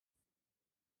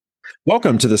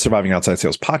Welcome to the Surviving Outside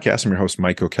Sales podcast. I'm your host,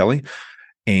 Mike O'Kelly.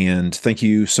 And thank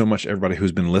you so much, everybody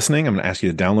who's been listening. I'm going to ask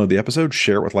you to download the episode,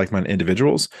 share it with like-minded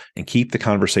individuals, and keep the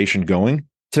conversation going.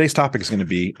 Today's topic is going to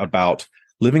be about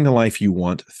living the life you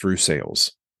want through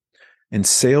sales. And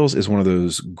sales is one of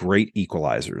those great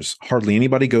equalizers. Hardly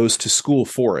anybody goes to school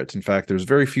for it. In fact, there's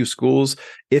very few schools,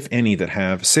 if any, that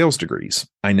have sales degrees.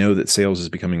 I know that sales is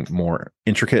becoming more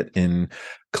intricate in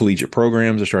collegiate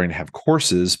programs. They're starting to have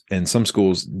courses, and some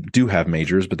schools do have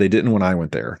majors, but they didn't when I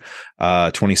went there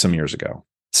 20 some years ago.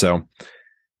 So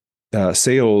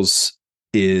sales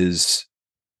is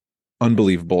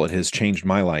unbelievable. It has changed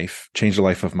my life, changed the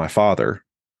life of my father.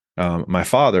 My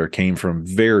father came from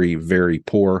very, very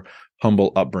poor,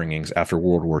 humble upbringings after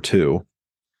World War II.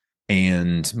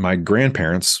 And my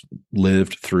grandparents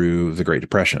lived through the Great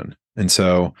Depression. And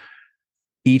so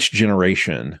each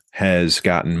generation has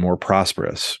gotten more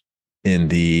prosperous in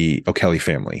the O'Kelly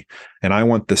family. And I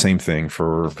want the same thing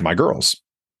for my girls.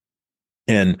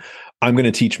 And I'm going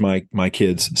to teach my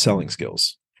kids selling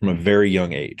skills from a very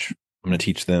young age. I'm going to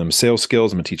teach them sales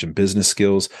skills. I'm going to teach them business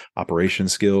skills, operation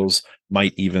skills,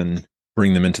 might even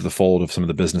bring them into the fold of some of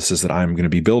the businesses that I'm going to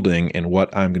be building and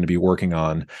what I'm going to be working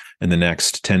on in the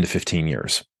next 10 to 15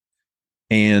 years.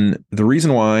 And the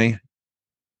reason why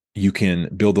you can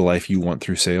build the life you want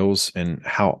through sales and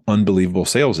how unbelievable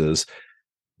sales is,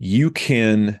 you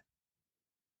can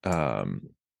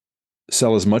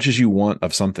sell as much as you want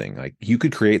of something. Like you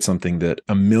could create something that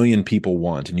 1 million people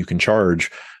want and you can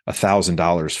charge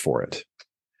 $1,000 for it.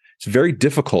 It's very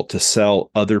difficult to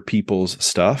sell other people's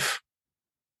stuff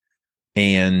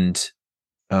and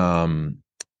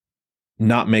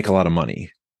not make a lot of money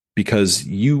because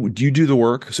you do the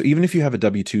work. So even if you have a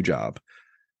W-2 job,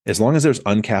 as long as there's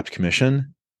uncapped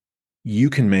commission, you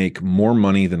can make more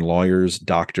money than lawyers,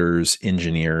 doctors,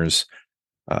 engineers,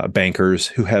 bankers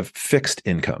who have fixed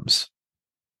incomes.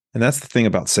 And that's the thing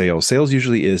about sales. Sales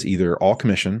usually is either all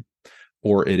commission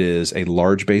or it is a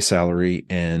large base salary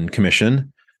and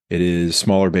commission. It is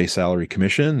smaller base salary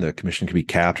commission. The commission can be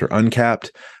capped or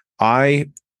uncapped. I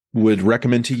would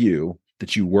recommend to you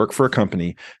that you work for a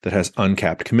company that has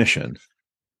uncapped commission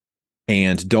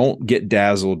and don't get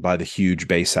dazzled by the huge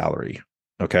base salary.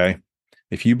 Okay.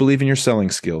 If you believe in your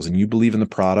selling skills and you believe in the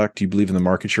product, you believe in the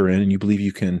market you're in, and you believe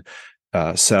you can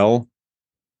sell,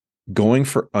 going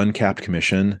for uncapped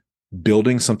commission,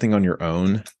 building something on your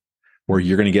own where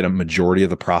you're going to get a majority of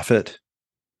the profit.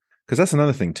 Because that's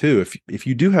another thing too. If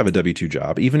you do have a W-2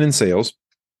 job, even in sales,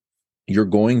 you're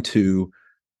going to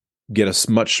get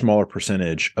a much smaller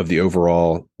percentage of the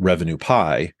overall revenue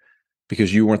pie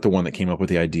because you weren't the one that came up with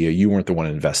the idea. You weren't the one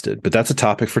invested. But that's a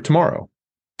topic for tomorrow,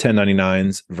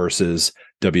 1099s versus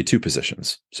W-2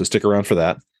 positions. So stick around for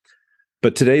that.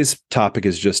 But today's topic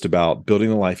is just about building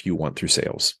the life you want through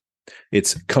sales.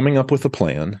 It's coming up with a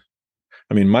plan.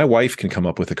 I mean, my wife can come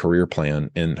up with a career plan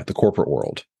in the corporate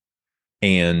world,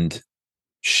 and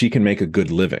she can make a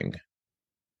good living.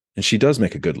 And she does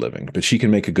make a good living, but she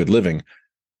can make a good living.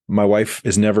 My wife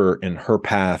is never in her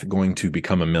path going to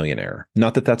become a millionaire.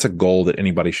 Not that that's a goal that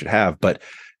anybody should have, but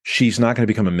she's not going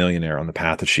to become a millionaire on the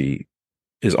path that she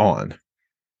is on.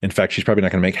 In fact, she's probably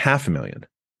not going to make $500,000.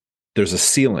 There's a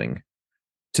ceiling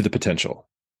to the potential.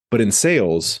 But in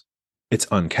sales, it's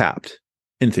uncapped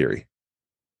in theory.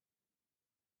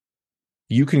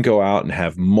 You can go out and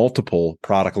have multiple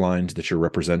product lines that you're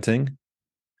representing.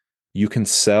 You can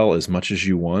sell as much as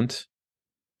you want.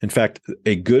 In fact,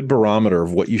 a good barometer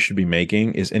of what you should be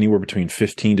making is anywhere between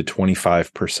 15 to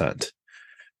 25%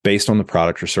 based on the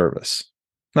product or service.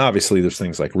 Now, obviously, there's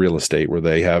things like real estate where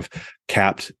they have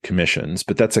capped commissions,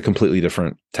 but that's a completely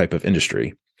different type of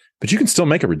industry. But you can still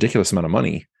make a ridiculous amount of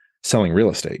money selling real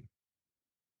estate.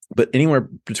 But anywhere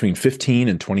between 15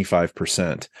 and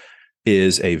 25%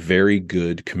 is a very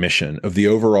good commission of the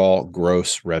overall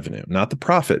gross revenue, not the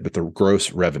profit, but the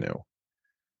gross revenue.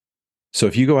 So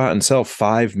if you go out and sell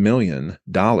 $5 million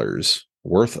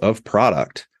worth of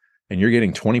product and you're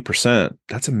getting 20%,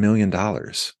 that's $1 million.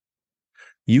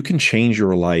 You can change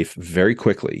your life very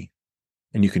quickly,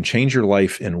 and you can change your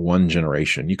life in one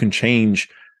generation. You can change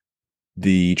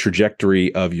the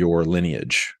trajectory of your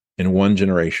lineage in one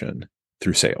generation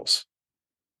through sales.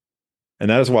 And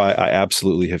that is why I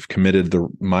absolutely have committed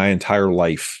my entire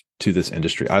life to this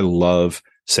industry. I love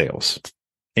sales,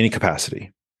 any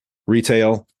capacity,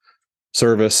 retail,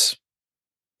 service,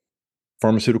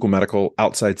 pharmaceutical, medical,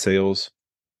 outside sales.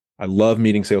 I love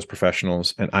meeting sales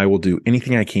professionals, and I will do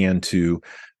anything I can to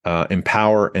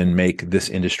empower and make this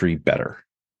industry better,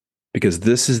 because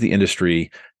this is the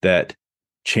industry that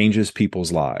changes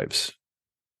people's lives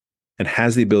and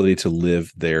has the ability to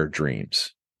live their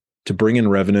dreams, to bring in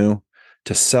revenue,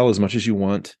 to sell as much as you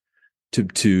want,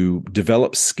 to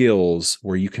develop skills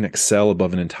where you can excel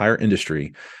above an entire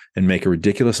industry and make a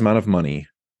ridiculous amount of money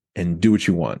and do what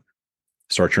you want.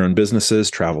 Start your own businesses,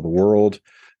 travel the world,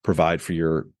 provide for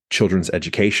your children's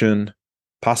education,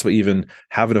 possibly even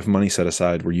have enough money set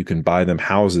aside where you can buy them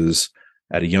houses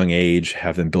at a young age,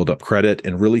 have them build up credit,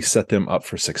 and really set them up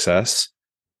for success.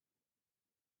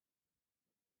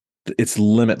 It's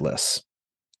limitless.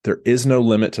 There is no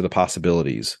limit to the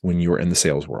possibilities when you are in the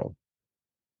sales world.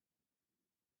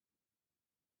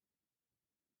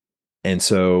 And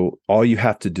so all you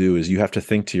have to do is you have to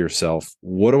think to yourself,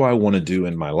 what do I want to do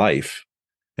in my life?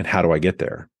 And how do I get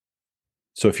there?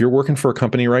 So if you're working for a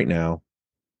company right now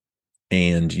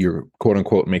and you're quote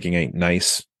unquote making a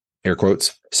nice, air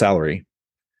quotes, salary,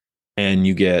 and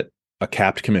you get a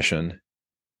capped commission,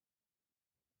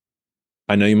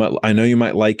 I know you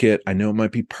might like it. I know it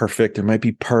might be perfect. There might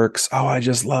be perks. Oh, I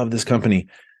just love this company.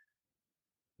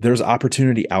 There's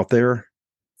opportunity out there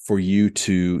for you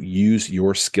to use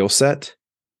your skill set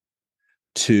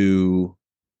to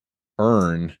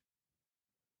earn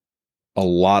a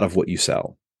lot of what you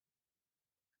sell.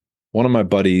 One of my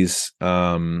buddies,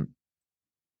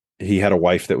 he had a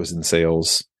wife that was in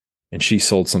sales, and she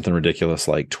sold something ridiculous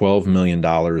like $12 million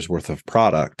worth of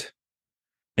product,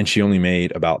 and she only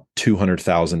made about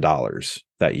 $200,000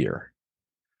 that year.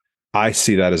 I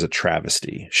see that as a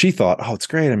travesty. She thought, oh, it's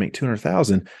great. I make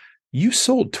 $200,000. You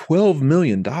sold $12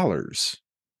 million.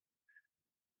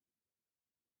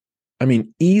 I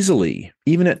mean, easily,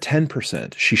 even at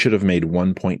 10%, she should have made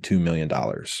 $1.2 million.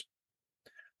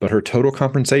 But her total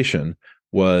compensation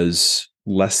was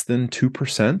less than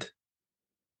 2%.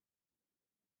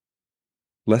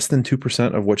 Less than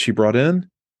 2% of what she brought in.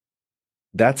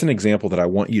 That's an example that I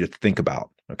want you to think about,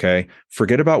 okay?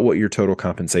 Forget about what your total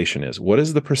compensation is. What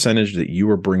is the percentage that you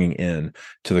are bringing in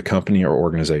to the company or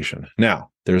organization? Now,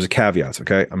 there's a caveat,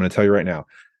 okay? I'm going to tell you right now.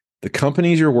 The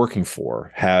companies you're working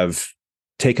for have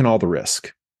taken all the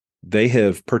risk. They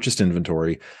have purchased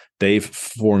inventory. They've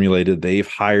formulated, they've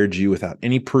hired you without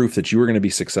any proof that you are going to be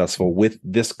successful with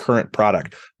this current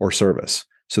product or service.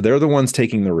 So they're the ones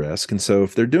taking the risk. And so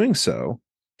if they're doing so,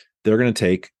 they're going to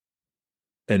take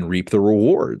and reap the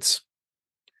rewards.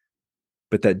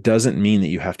 But that doesn't mean that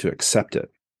you have to accept it.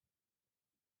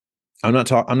 I'm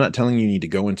not telling you need to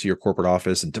go into your corporate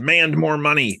office and demand more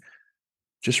money.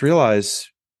 Just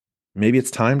realize maybe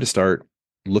it's time to start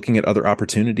looking at other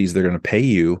opportunities that are going to pay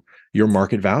you your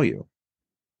market value.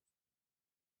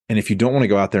 And if you don't want to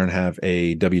go out there and have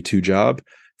a W-2 job,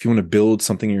 if you want to build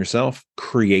something yourself,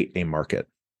 create a market.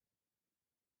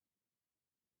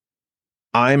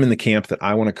 I'm in the camp that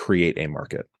I want to create a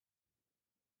market.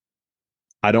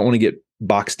 I don't want to get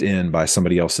boxed in by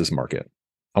somebody else's market.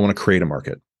 I want to create a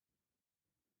market.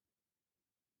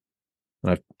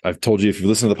 I've told you, if you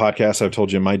listen to the podcast, I've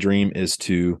told you my dream is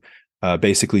to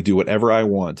basically do whatever I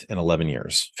want in 11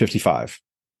 years, 55.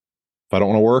 If I don't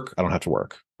want to work, I don't have to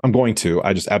work. I'm going to.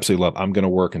 I just absolutely love. I'm going to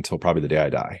work until probably the day I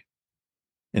die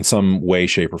in some way,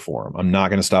 shape, or form. I'm not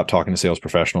going to stop talking to sales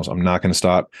professionals. I'm not going to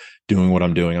stop doing what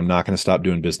I'm doing. I'm not going to stop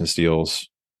doing business deals.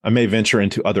 I may venture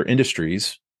into other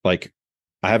industries. Like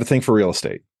I have a thing for real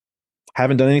estate.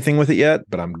 Haven't done anything with it yet,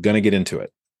 but I'm going to get into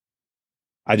it.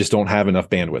 I just don't have enough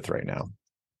bandwidth right now.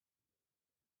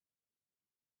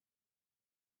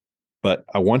 But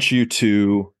I want you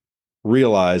to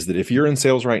realize that if you're in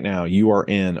sales right now, you are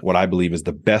in what I believe is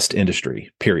the best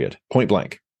industry, period, point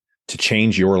blank, to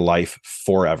change your life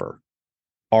forever.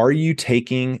 Are you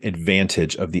taking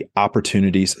advantage of the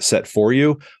opportunities set for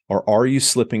you, or are you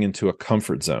slipping into a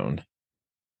comfort zone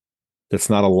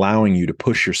that's not allowing you to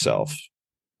push yourself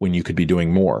when you could be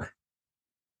doing more?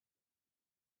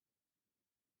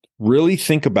 Really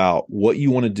think about what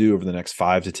you want to do over the next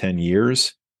 5 to 10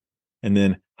 years, and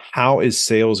then how is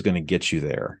sales going to get you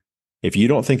there? If you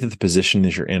don't think that the position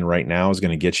that you're in right now is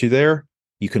going to get you there,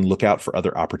 you can look out for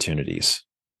other opportunities.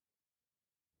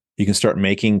 You can start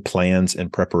making plans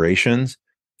and preparations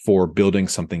for building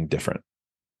something different.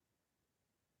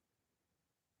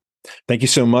 Thank you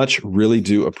so much. Really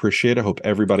do appreciate it. I hope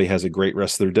everybody has a great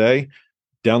rest of their day.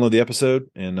 Download the episode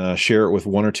and share it with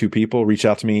 1 or 2 people. Reach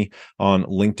out to me on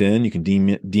LinkedIn. You can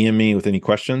DM me with any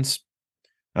questions.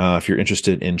 If you're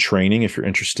interested in training, if you're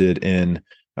interested in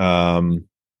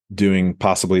doing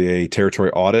possibly a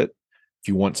territory audit, if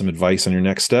you want some advice on your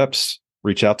next steps,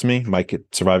 reach out to me, Mike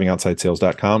at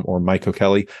survivingoutsidesales.com or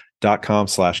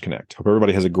MikeO'Kelly.com/connect. Hope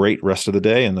everybody has a great rest of the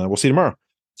day, and we'll see you tomorrow.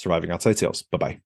 Surviving Outside Sales. Bye-bye.